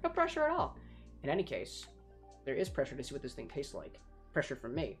pressure at all. In any case, there is pressure to see what this thing tastes like. Pressure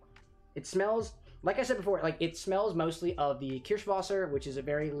from me. It smells, like I said before, like it smells mostly of the Kirschwasser, which is a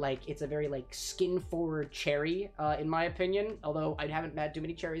very like skin-forward cherry, in my opinion. Although I haven't had too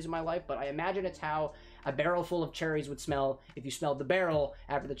many cherries in my life, but I imagine it's how a barrel full of cherries would smell if you smelled the barrel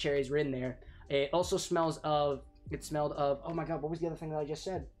after the cherries were in there. It also smells of, oh my god, what was the other thing that I just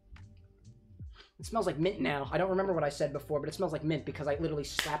said? It smells like mint now. I don't remember what I said before, but it smells like mint because I literally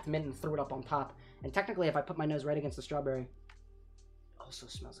slapped mint and threw it up on top. And technically, if I put my nose right against the strawberry, it also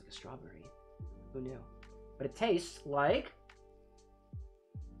smells like a strawberry. Who knew? But it tastes like...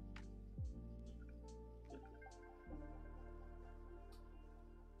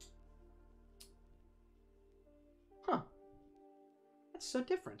 Huh. That's so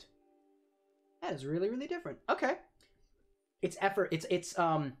different. That is really, really different. Okay. It's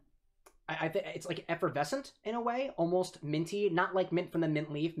I think it's like effervescent in a way, almost minty, not like mint from the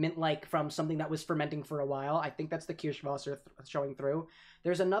mint leaf, mint like from something that was fermenting for a while. I think that's the Kirschwasser showing through.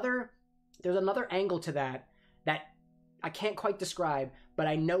 There's another angle to that I can't quite describe, but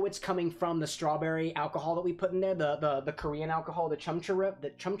I know it's coming from the strawberry alcohol that we put in there, the Korean alcohol, the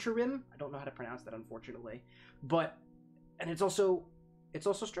Churum. I don't know how to pronounce that, unfortunately, but and it's also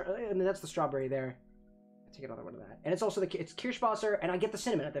and that's the strawberry there. Take another one of that. And it's also it's Kirschwasser, and I get the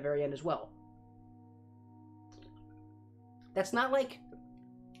cinnamon at the very end as well. That's not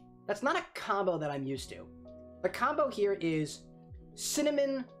a combo that I'm used to. The combo here is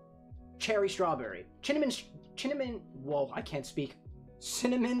cinnamon, cherry, strawberry. Cinnamon, whoa, I can't speak.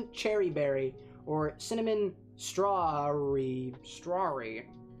 Cinnamon, cherry berry, or cinnamon, strawberry.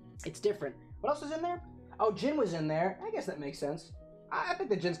 It's different. What else is in there? Oh, gin was in there. I guess that makes sense. I think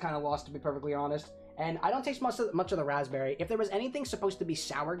the gin's kind of lost, to be perfectly honest. And I don't taste much of the raspberry. If there was anything supposed to be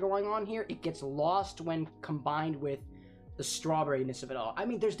sour going on here, it gets lost when combined with the strawberryness of it all. I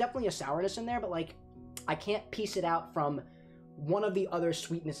mean, there's definitely a sourness in there, but like, I can't piece it out from one of the other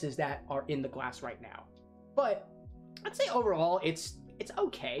sweetnesses that are in the glass right now. But I'd say overall, it's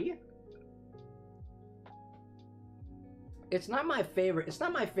okay. It's not my favorite. It's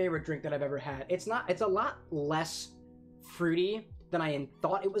not my favorite drink that I've ever had. It's a lot less fruity than I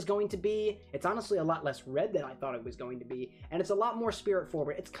thought it was going to be. It's honestly a lot less red than I thought it was going to be. And it's a lot more spirit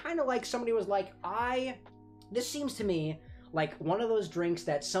forward. It's kind of like somebody was like, this seems to me like one of those drinks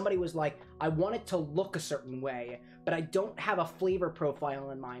that somebody was like, I want it to look a certain way, but I don't have a flavor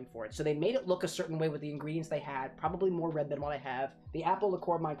profile in mind for it. So they made it look a certain way with the ingredients they had, probably more red than what I have. The apple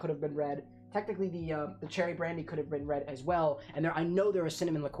liqueur mine could have been red. Technically, the cherry brandy could have been red as well, and I know there are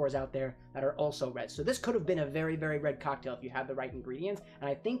cinnamon liqueurs out there that are also red. So this could have been a very, very red cocktail if you had the right ingredients, and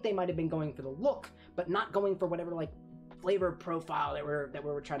I think they might have been going for the look, but not going for whatever like flavor profile that we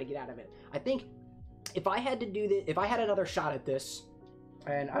were trying to get out of it. I think if I had to do this, if I had another shot at this,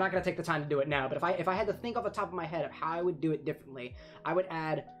 and I'm not gonna take the time to do it now, but if I had to think off the top of my head of how I would do it differently, I would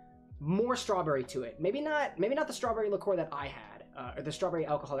add more strawberry to it. Maybe not the strawberry liqueur that I had. Or the strawberry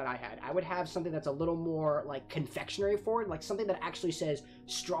alcohol that I had. I would have something that's a little more like confectionery forward, like something that actually says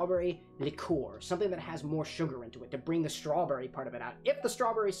strawberry liqueur, something that has more sugar into it to bring the strawberry part of it out. If the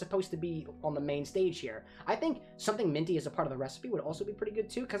strawberry is supposed to be on the main stage here, I think something minty as a part of the recipe would also be pretty good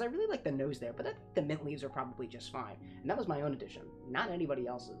too, because I really like the nose there, but I think the mint leaves are probably just fine. And that was my own addition, not anybody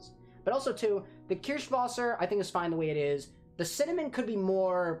else's. But also too, the Kirschwasser I think is fine the way it is. The cinnamon could be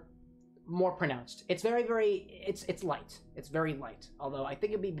more pronounced. It's very, it's light. It's very light, although I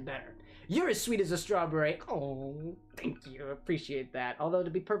think it'd be better. You're as sweet as a strawberry. Oh, thank you. Appreciate that. Although, to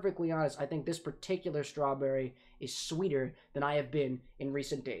be perfectly honest, I think this particular strawberry is sweeter than I have been in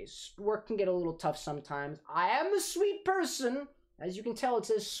recent days. Work can get a little tough sometimes. I am a sweet person. As you can tell, it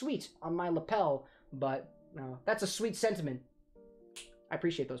says sweet on my lapel, but no, that's a sweet sentiment. I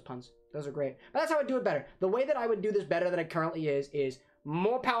appreciate those puns. Those are great. But that's how I do it better. The way that I would do this better than it currently is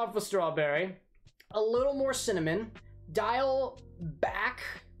more powerful strawberry, a little more cinnamon, dial back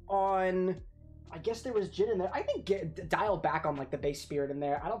on, I guess there was gin in there. I think dial back on like the base spirit in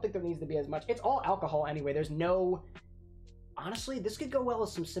there. I don't think there needs to be as much. It's all alcohol anyway. There's no, honestly, this could go well with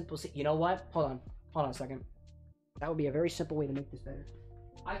some simple, you know what? Hold on a second. That would be a very simple way to make this better.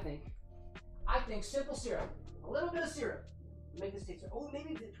 I think simple syrup, a little bit of syrup, make this taste, oh,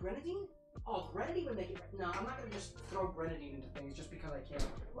 maybe the grenadine? Oh, grenadine would make it... No, I'm not going to just throw grenadine into things just because I can.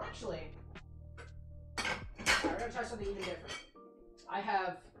 Well, actually... Alright, we're going to try something even different. I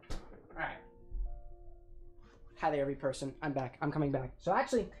have... Alright. Hi there, every person. I'm back. I'm coming back. So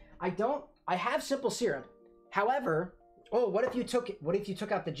actually, I have simple syrup. However... Oh, what if you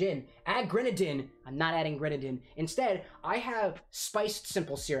took out the gin? Add grenadine. I'm not adding grenadine. Instead, I have spiced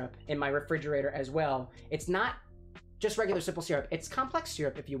simple syrup in my refrigerator as well. It's not just regular simple syrup. It's complex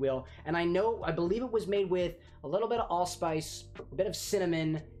syrup, if you will. And I believe it was made with a little bit of allspice, a bit of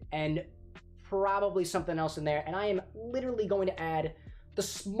cinnamon, and probably something else in there. And I am literally going to add the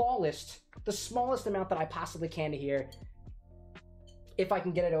smallest amount that I possibly can to here. If I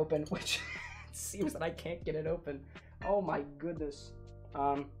can get it open, which it seems that I can't get it open. Oh my goodness.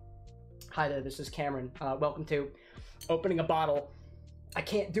 Hi there, this is Cameron. Welcome to opening a bottle. I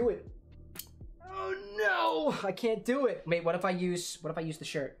can't do it. No, I can't do it. Wait, what if I use the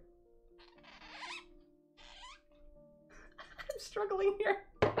shirt? I'm struggling here.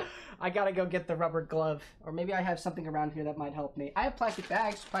 I gotta go get the rubber glove. Or maybe I have something around here that might help me. I have plastic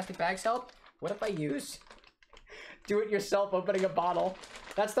bags. Plastic bags help. What if I use do-it-yourself opening a bottle?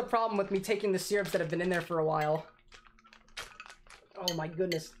 That's the problem with me taking the syrups that have been in there for a while. Oh my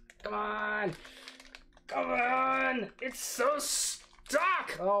goodness. Come on. Come on. It's so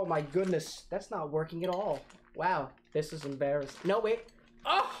stuck. Oh my goodness. That's not working at all. Wow. This is embarrassing. No, wait.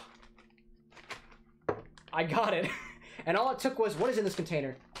 Oh! I got it. And all it took was, what is in this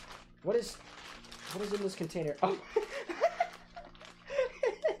container? What is in this container? Oh.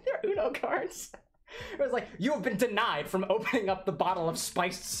 They're Uno cards. It was like, you have been denied from opening up the bottle of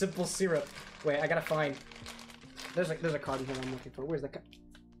spiced simple syrup. Wait, I gotta find. There's a card in here I'm looking for. Where's the card?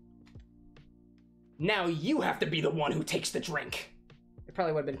 Now you have to be the one who takes the drink. It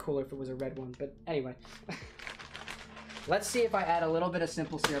probably would have been cooler if it was a red one, but anyway. Let's see if I add a little bit of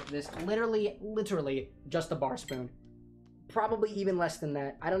simple syrup to this. Literally just a bar spoon. Probably even less than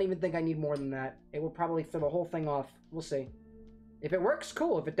that. I don't even think I need more than that. It will probably throw the whole thing off. We'll see. If it works,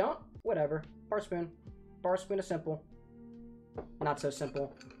 cool. If it don't, whatever. Bar spoon. Bar spoon of simple. Not so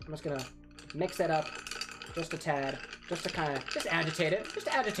simple. I'm just gonna mix that up just a tad. Just to kind of, just agitate it. Just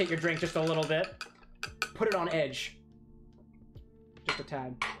to agitate your drink just a little bit. Put it on edge. Just a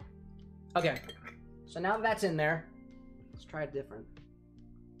tad. Okay. So now that that's in there, let's try it different.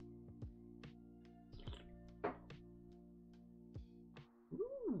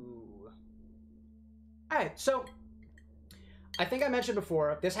 Ooh. Alright, so I think I mentioned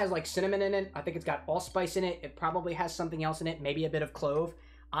before, this has like cinnamon in it. I think it's got allspice in it. It probably has something else in it, maybe a bit of clove.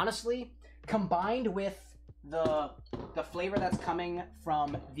 Honestly, combined with the flavor that's coming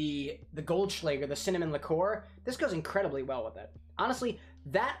from the Goldschläger, the cinnamon liqueur, this goes incredibly well with it. Honestly,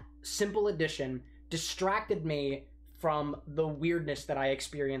 that simple addition distracted me from the weirdness that I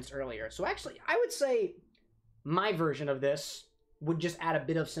experienced earlier. So actually, I would say my version of this would just add a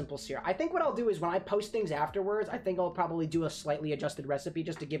bit of simple syrup. I think what I'll do is when I post things afterwards, I think I'll probably do a slightly adjusted recipe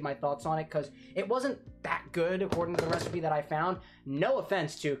just to give my thoughts on it, because it wasn't that good according to the recipe that I found. No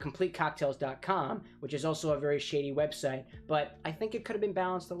offense to CompleteCocktails.com, which is also a very shady website, but I think it could have been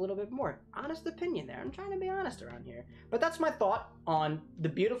balanced a little bit more. Honest opinion there. I'm trying to be honest around here. But that's my thought on the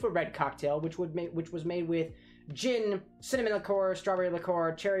beautiful red cocktail, which was made with gin, cinnamon liqueur, strawberry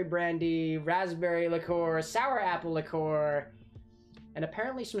liqueur, cherry brandy, raspberry liqueur, sour apple liqueur, and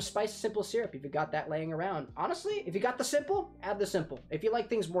apparently some spiced simple syrup if you got that laying around. Honestly, if you got the simple, add the simple. If you like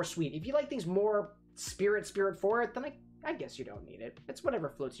things more sweet, if you like things more spirit for it, then I guess you don't need it. It's whatever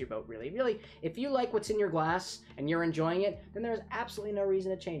floats your boat, really. Really, if you like what's in your glass and you're enjoying it, then there's absolutely no reason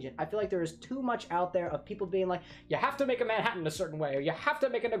to change it. I feel like there is too much out there of people being like, you have to make a Manhattan a certain way, or you have to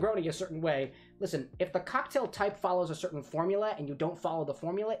make a Negroni a certain way. Listen, if the cocktail type follows a certain formula and you don't follow the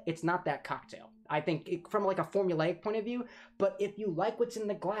formula, it's not that cocktail. I think from like a formulaic point of view, but if you like what's in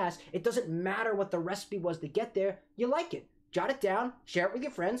the glass, it doesn't matter what the recipe was to get there, you like it. Jot it down, share it with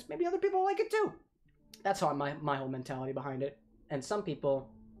your friends, maybe other people like it too. That's how my whole mentality behind it. And some people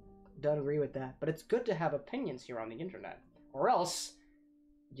don't agree with that, but it's good to have opinions here on the internet, or else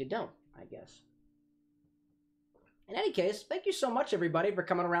you don't, I guess. In any case, thank you so much everybody for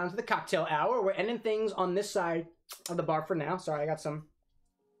coming around to the cocktail hour. We're ending things on this side of the bar for now. Sorry, I got some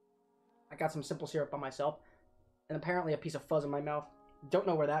simple syrup on myself, and apparently a piece of fuzz in my mouth. Don't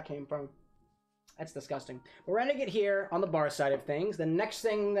know where that came from. That's disgusting. We're ending it here on the bar side of things. The next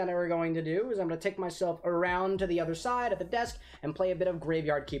thing that we're going to do is I'm going to take myself around to the other side at the desk and play a bit of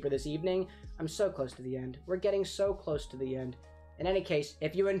Graveyard Keeper this evening. I'm so close to the end. We're getting so close to the end. In any case,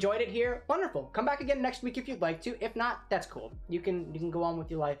 if you enjoyed it here, wonderful. Come back again next week if you'd like to. If not, that's cool. You can go on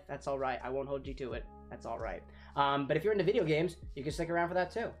with your life. That's all right. I won't hold you to it. That's all right. But if you're into video games, you can stick around for that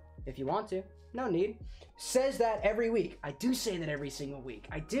too. If you want to. No need. Says that every week. I do say that every single week.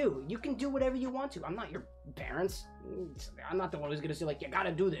 I do. You can do whatever you want to. I'm not your parents. I'm not the one who's going to say, like, you got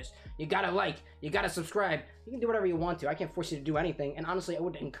to do this. You got to like. You got to subscribe. You can do whatever you want to. I can't force you to do anything. And honestly, I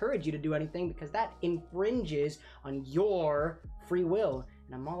wouldn't encourage you to do anything because that infringes on your free will.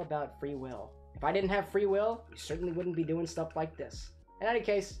 And I'm all about free will. If I didn't have free will, you certainly wouldn't be doing stuff like this. In any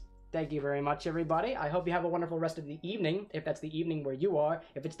case, thank you very much, everybody. I hope you have a wonderful rest of the evening, if that's the evening where you are.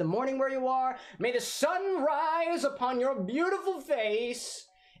 If it's the morning where you are, may the sun rise upon your beautiful face.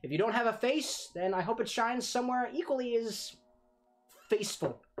 If you don't have a face, then I hope it shines somewhere equally as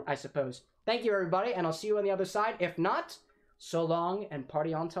faceful, I suppose. Thank you, everybody, and I'll see you on the other side. If not, so long and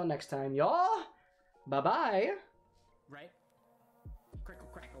party on till next time, y'all. Bye-bye. Right? Crickle,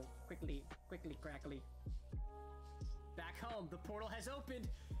 crackle, quickly, quickly, crackly. Back home, the portal has opened.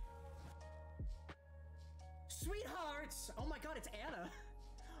 Oh my god, it's Anna.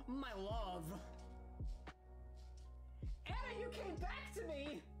 My love. Anna, you came back to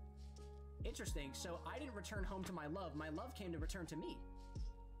me! Interesting, so I didn't return home to my love came to return to me.